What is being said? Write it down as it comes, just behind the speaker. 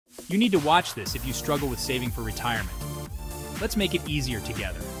You need to watch this if you struggle with saving for retirement. Let's make it easier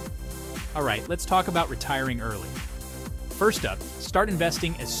together. All right, let's talk about retiring early. First up, start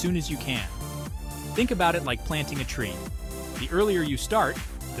investing as soon as you can. Think about it like planting a tree. The earlier you start,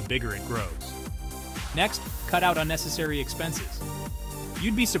 the bigger it grows. Next, cut out unnecessary expenses.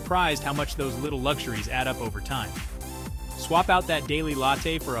 You'd be surprised how much those little luxuries add up over time. Swap out that daily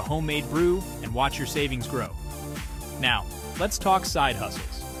latte for a homemade brew and watch your savings grow. Now, let's talk side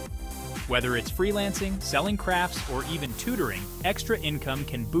hustles. Whether it's freelancing, selling crafts, or even tutoring, extra income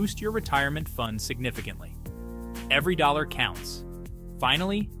can boost your retirement fund significantly. Every dollar counts.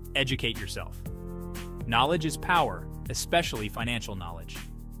 Finally, educate yourself. Knowledge is power, especially financial knowledge.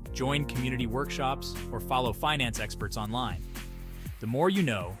 Join community workshops or follow finance experts online. The more you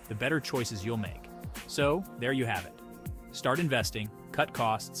know, the better choices you'll make. So, there you have it. Start investing, cut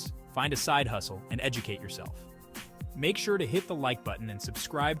costs, find a side hustle, and educate yourself. Make sure to hit the like button and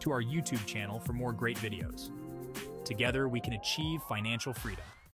subscribe to our YouTube channel for more great videos. Together, we can achieve financial freedom.